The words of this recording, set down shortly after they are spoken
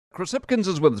Chris Hipkins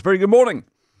is with us. Very good morning.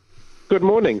 Good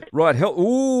morning. Right,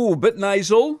 bit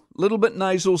nasal, little bit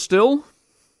nasal still.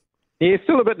 Yeah,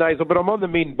 still a bit nasal, but I'm on the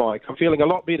mend, Mike. I'm feeling a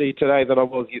lot better today than I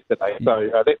was yesterday, so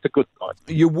that's a good sign.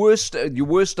 Your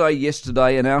worst day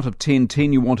yesterday, and out of 10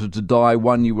 you wanted to die,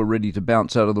 1 you were ready to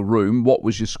bounce out of the room. What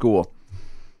was your score?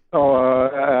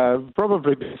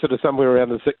 Probably sort of somewhere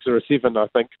around a 6 or a 7, I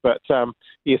think, but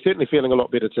certainly feeling a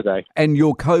lot better today. And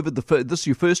your COVID, this is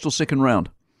your first or second round?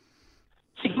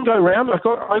 Second go round. I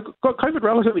got COVID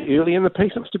relatively early in the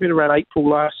piece. It must have been around April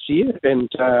last year, and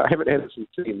I haven't had it since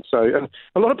then. So, and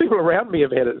a lot of people around me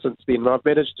have had it since then, and I've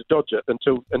managed to dodge it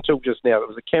until just now. It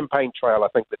was a campaign trail, I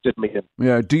think, that did me in.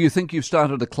 Yeah. Do you think you've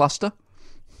started a cluster?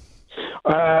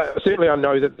 Certainly, I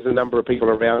know that there's a number of people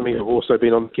around me who have also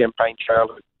been on the campaign trail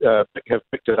who have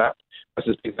picked it up. I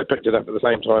suspect they picked it up at the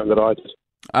same time that I did.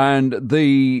 And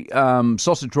the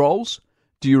sausage rolls,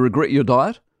 do you regret your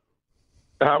diet?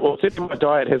 Well, certainly my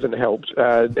diet hasn't helped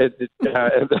in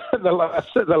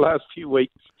the last few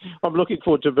weeks. I'm looking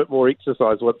forward to a bit more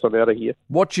exercise once I'm out of here.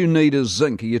 What you need is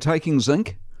zinc. Are you taking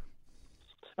zinc?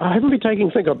 I haven't been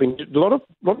taking zinc. I've been a lot of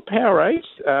Powerade,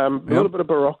 a little bit of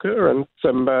Barocca, and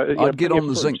some. I'd get on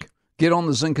the zinc. Get on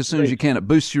the zinc as soon as you can. It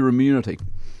boosts your immunity.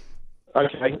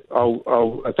 Okay, I'll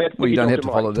well, you don't have to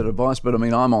follow that advice, but I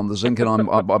mean, I'm on the zinc and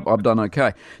I've done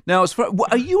okay. Now,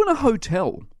 are you in a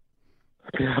hotel?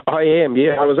 I am,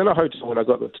 yeah. I was in a hotel when I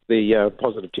got the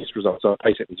positive test results, so I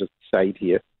basically just stayed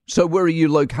here. So where are you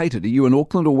located? Are you in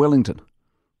Auckland or Wellington?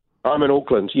 I'm in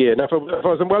Auckland, yeah. Now, if I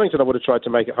was in Wellington, I would have tried to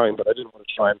make it home, but I didn't want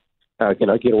to try and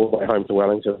get all the way home to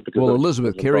Wellington. Well,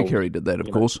 Elizabeth Kerry did that,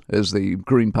 of course, as the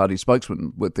Green Party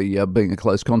spokesman, with the being a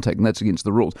close contact, and that's against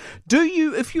the rules. Do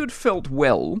you, if you had felt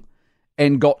well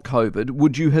and got COVID,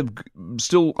 would you have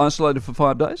still isolated for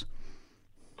 5 days?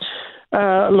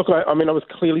 Look, I was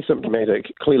clearly symptomatic,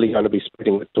 clearly going to be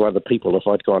spreading it to other people if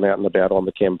I'd gone out and about on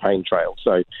the campaign trail.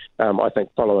 So I think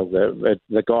following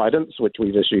the guidance which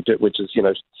we've issued, which is,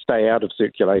 stay out of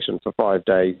circulation for 5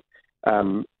 days,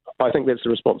 I think that's the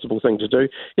responsible thing to do.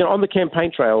 On the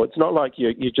campaign trail, it's not like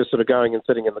you're just sort of going and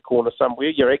sitting in the corner somewhere.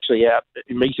 You're actually out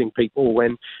meeting people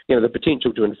when, the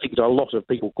potential to infect a lot of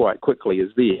people quite quickly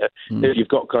is there if you've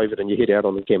got COVID and you head out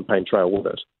on the campaign trail with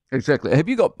it. Exactly. Have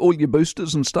you got all your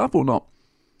boosters and stuff or not?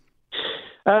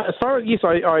 Yes,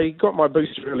 I got my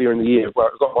booster earlier in the year. Well,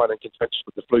 I got mine in conjunction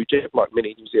with the flu jab, like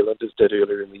many New Zealanders did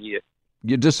earlier in the year.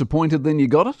 You're disappointed then you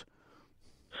got it?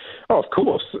 Oh, of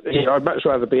course. Yeah, I'd much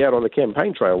rather be out on the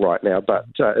campaign trail right now, but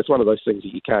it's one of those things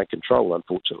that you can't control,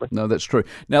 unfortunately. No, that's true.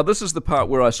 Now, this is the part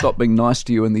where I stop being nice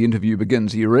to you and the interview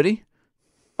begins. Are you ready?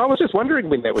 I was just wondering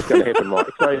when that was going to happen, Mike.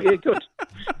 So, yeah, good.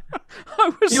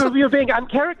 You were being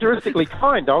uncharacteristically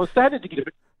kind. I was starting to get a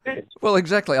bit concerned. Well,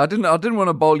 exactly. I didn't want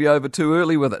to bowl you over too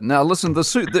early with it. Now, listen,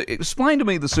 explain to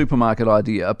me the supermarket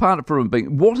idea. Apart from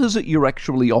being, what is it you're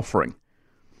actually offering?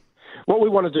 What we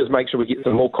want to do is make sure we get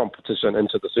some more competition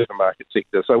into the supermarket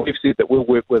sector. So we've said that we'll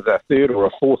work with a third or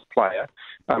a fourth player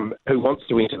who wants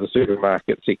to enter the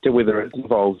supermarket sector, whether it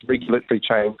involves regulatory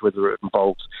change, whether it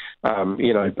involves,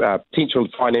 potential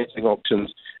financing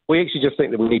options. We actually just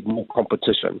think that we need more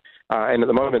competition. And at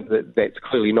the moment, that's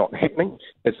clearly not happening.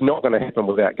 It's not going to happen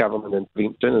without government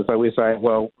intervention. And so we're saying,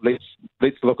 well, let's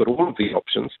look at all of the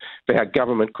options for how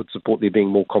government could support there being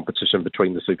more competition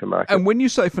between the supermarkets. And when you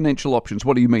say financial options,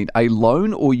 what do you mean? A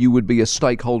loan, or you would be a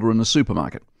stakeholder in the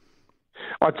supermarket?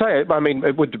 I'd say,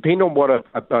 it would depend on what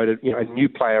a new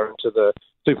player into the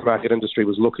supermarket industry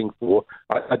was looking for.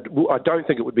 I don't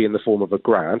think it would be in the form of a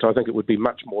grant. I think it would be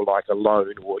much more like a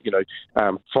loan or,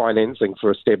 financing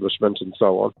for establishment and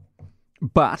so on.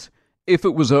 But if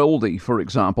it was Aldi, for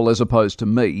example, as opposed to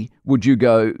me, would you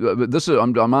go,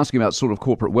 I'm asking about sort of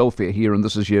corporate welfare here, and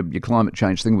this is your climate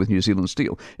change thing with New Zealand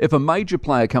Steel. If a major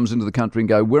player comes into the country and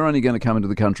go, we're only going to come into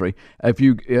the country if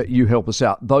you help us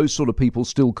out, those sort of people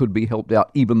still could be helped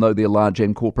out, even though they're large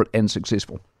and corporate and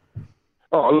successful.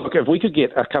 Oh, look, if we could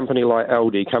get a company like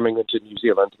Aldi coming into New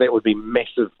Zealand, that would be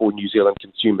massive for New Zealand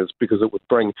consumers because it would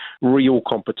bring real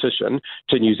competition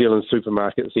to New Zealand's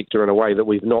supermarket sector in a way that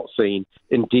we've not seen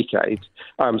in decades.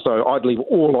 So I'd leave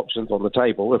all options on the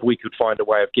table if we could find a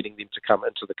way of getting them to come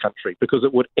into the country, because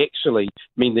it would actually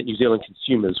mean that New Zealand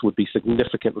consumers would be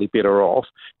significantly better off,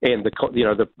 and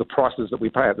the prices that we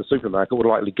pay at the supermarket would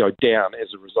likely go down as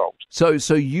a result.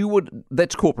 So you would,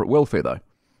 that's corporate welfare though.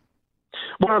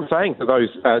 What I'm saying to those,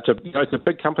 to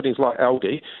big companies like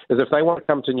Aldi, is if they want to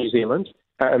come to New Zealand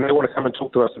and they want to come and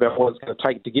talk to us about what it's going to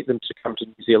take to get them to come to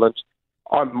New Zealand,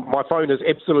 My phone is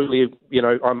absolutely,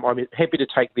 I'm happy to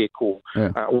take their call.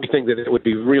 Yeah. We think that it would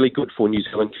be really good for New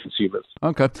Zealand consumers.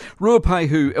 Okay.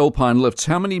 Ruapehu Alpine Lifts,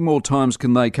 how many more times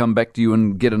can they come back to you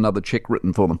and get another cheque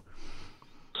written for them?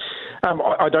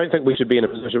 I don't think we should be in a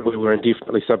position where we're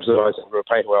indefinitely subsidising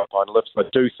Ruapehu Alpine Lifts. I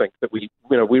do think that we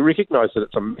recognise that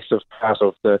it's a massive part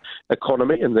of the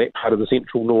economy in that part of the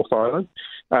central North Island.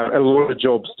 A lot of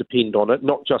jobs depend on it,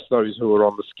 not just those who are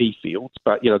on the ski fields,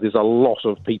 but there's a lot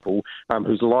of people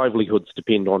whose livelihoods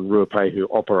depend on Ruapehu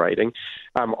operating.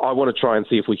 I want to try and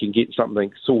see if we can get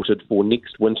something sorted for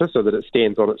next winter so that it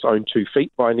stands on its own 2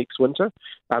 feet by next winter.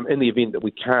 In the event that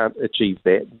we can't achieve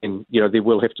that, then there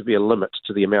will have to be a limit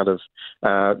to the amount of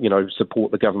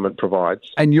support the government provides.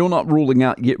 And you're not ruling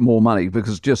out yet more money,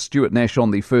 because just Stuart Nash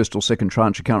on the first or second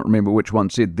tranche, I can't remember which one,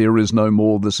 said there is no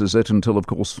more, this is it, until, of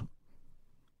course,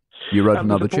 you wrote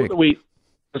another cheque.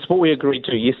 The support we agreed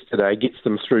to yesterday gets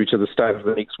them through to the start of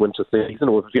the next winter season,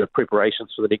 or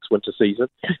preparations for the next winter season.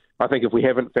 I think if we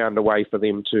haven't found a way for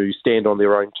them to stand on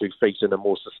their own 2 feet in a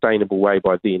more sustainable way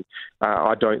by then,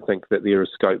 I don't think that there is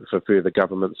scope for further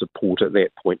government support at that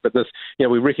point. But this,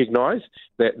 we recognise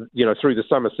that, through the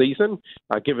summer season,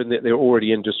 given that they're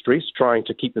already in distress, trying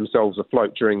to keep themselves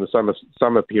afloat during the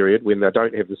summer period when they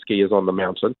don't have the skiers on the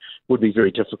mountain would be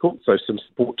very difficult. So some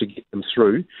support to get them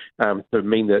through to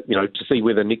mean that, to see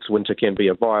whether next winter can be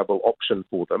a viable option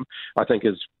for them, I think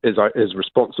is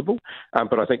responsible.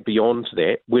 But I think beyond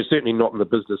that, we're certainly not in the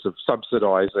business of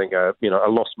subsidising a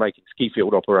loss-making ski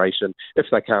field operation if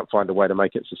they can't find a way to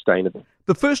make it sustainable.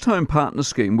 The First Home Partner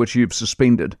Scheme, which you've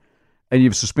suspended, and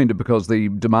you've suspended because the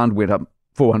demand went up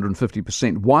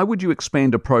 450%, why would you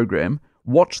expand a program,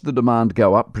 watch the demand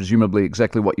go up, presumably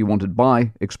exactly what you wanted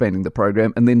by expanding the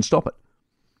program, and then stop it?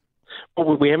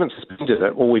 Well, we haven't suspended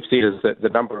it. All we've said is that the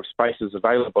number of spaces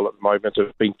available at the moment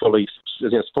have been fully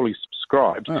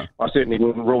subscribed. Oh. I certainly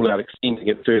wouldn't rule out extending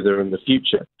it further in the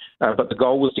future. But the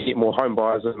goal was to get more home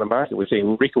buyers in the market. We're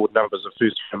seeing record numbers of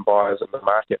first home buyers in the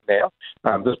market now.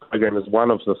 This program is one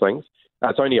of the things.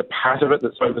 It's only a part of it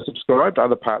that's oversubscribed.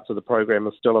 Other parts of the program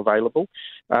are still available.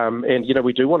 And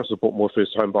we do want to support more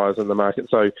first home buyers in the market.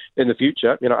 So in the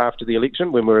future, after the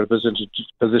election, when we're in a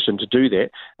position to do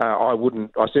that,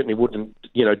 I certainly wouldn't,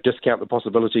 discount the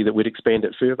possibility that we'd expand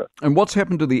it further. And what's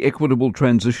happened to the equitable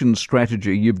transition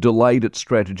strategy? You've delayed its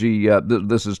strategy.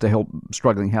 This is to help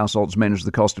struggling households manage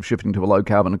the cost of shifting to a low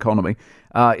carbon economy.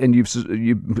 And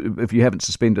if you haven't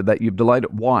suspended that, you've delayed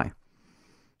it. Why?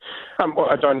 Well,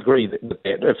 I don't agree with that.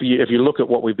 If you look at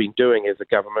what we've been doing as a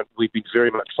government, we've been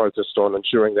very much focused on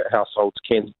ensuring that households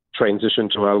can transition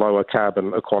to a lower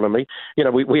carbon economy.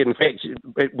 We in fact,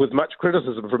 with much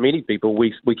criticism from many people,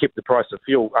 we kept the price of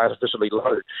fuel artificially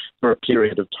low for a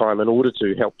period of time in order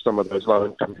to help some of those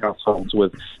low-income households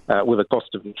with a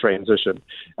cost of transition.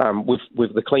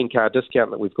 With the clean car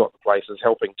discount that we've got in place is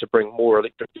helping to bring more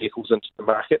electric vehicles into the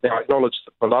market. Now, I acknowledge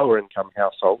that for lower-income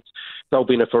households, they'll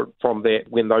benefit from that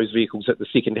when those vehicles hit the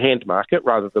second-hand market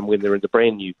rather than when they're in the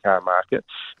brand-new car market.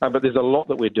 But there's a lot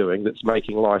that we're doing that's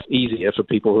making life easier for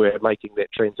people who are making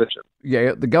that transition.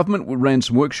 Yeah, the government ran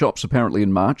some workshops apparently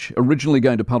in March, originally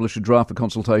going to publish a draft for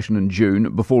consultation in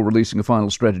June before releasing a final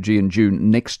strategy in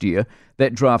June next year.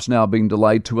 That draft's now being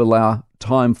delayed to allow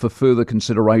time for further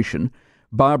consideration.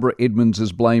 Barbara Edmonds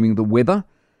is blaming the weather,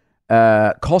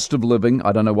 cost of living,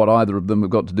 I don't know what either of them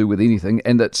have got to do with anything,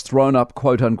 and it's thrown up,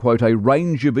 quote unquote, a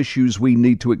range of issues we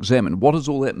need to examine. What does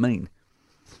all that mean?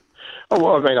 Oh,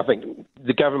 well, I think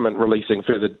the government releasing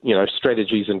further,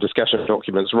 strategies and discussion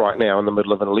documents right now in the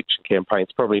middle of an election campaign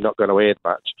is probably not going to add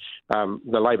much.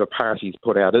 The Labor Party's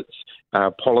put out its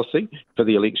policy for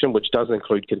the election, which does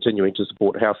include continuing to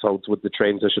support households with the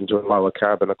transition to a lower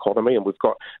carbon economy, and we've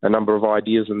got a number of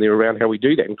ideas in there around how we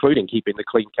do that, including keeping the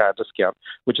clean car discount,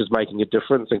 which is making a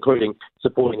difference, including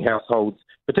supporting households,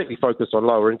 particularly focused on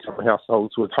lower income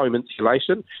households with home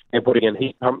insulation and putting in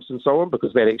heat pumps and so on,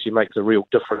 because that actually makes a real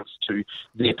difference to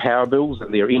their power bills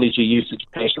and their energy usage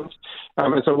patterns.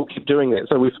 And so we'll keep doing that.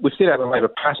 So we've set out a Labor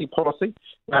Party policy,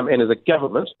 and as a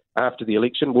government, after the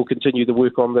election, we'll continue the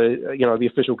work on the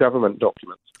official government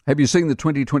documents. Have you seen the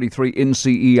 2023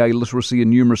 NCEA literacy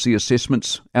and numeracy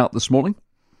assessments out this morning?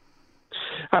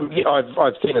 Yeah,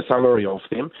 I've seen a summary of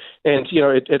them, and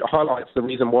it highlights the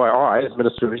reason why I, as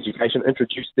Minister of Education,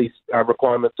 introduced these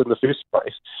requirements in the first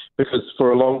place. Because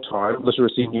for a long time,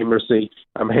 literacy and numeracy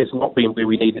has not been where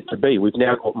we need it to be. We've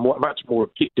now got much more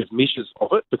objective measures of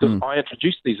it because I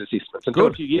introduced these assessments. Until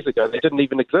a few years ago, they didn't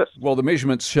even exist. Well, the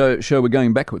measurements show we're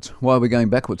going backwards. Why are we going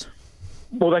backwards?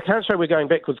 Well, they can't show we're going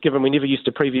backwards given we never used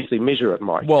to previously measure it,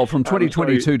 Mike. Well, from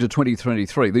 2022 to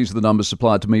 2023, these are the numbers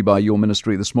supplied to me by your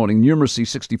ministry this morning. Numeracy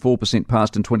 64%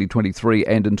 passed in 2023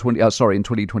 and in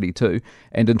 2022,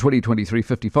 and in 2023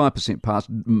 55% passed,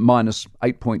 minus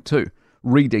 8.2.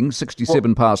 Reading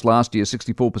 67 passed last year,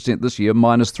 64% this year,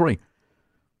 minus 3.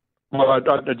 Well,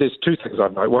 there's two things I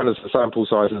know. One is the sample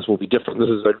sizes will be different. This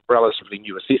is a relatively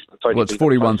new assessment. It's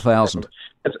 41,000.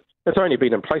 It's only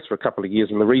been in place for a couple of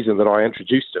years, and the reason that I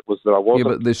introduced it was that I wasn't...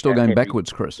 Yeah, but they're still going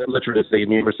backwards, Chris. That literacy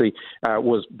and numeracy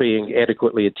was being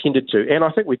adequately attended to. And I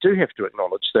think we do have to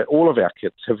acknowledge that all of our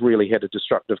kids have really had a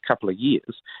disruptive couple of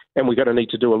years, and we're going to need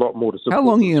to do a lot more to support them. How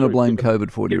long are you going to blame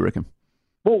COVID for, do you reckon?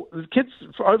 Well, kids,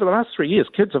 over the last 3 years,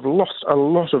 kids have lost a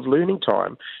lot of learning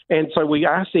time. And so we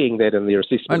are seeing that in their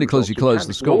assessment. Only because you closed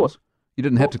the schools. You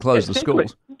didn't have to close the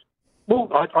schools. Well,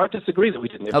 I disagree that we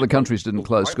didn't have Other countries didn't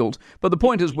close schools. But the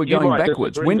point is we're going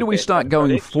backwards. When do we start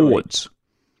going forwards?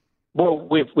 Well,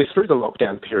 we're through the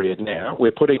lockdown period now.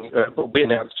 We're putting, we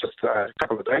announced just a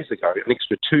couple of days ago, an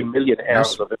extra 2 million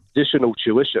hours of additional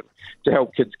tuition to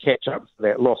help kids catch up to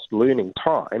that lost learning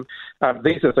time.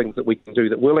 These are things that we can do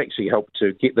that will actually help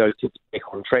to get those kids back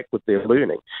on track with their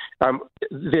learning.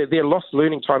 Their lost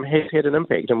learning time has had an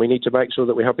impact, and we need to make sure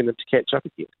that we're helping them to catch up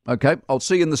again. Okay, I'll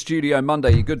see you in the studio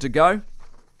Monday. You good to go?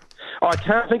 I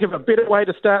can't think of a better way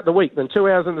to start the week than 2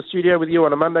 hours in the studio with you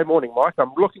on a Monday morning, Mike.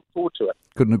 I'm looking forward to it.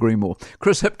 Couldn't agree more.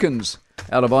 Chris Hipkins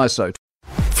out of ISO.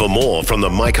 For more from the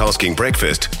Mike Hosking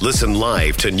Breakfast, listen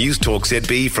live to News Talk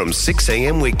ZB from 6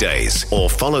 a.m. weekdays or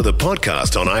follow the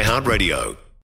podcast on iHeartRadio.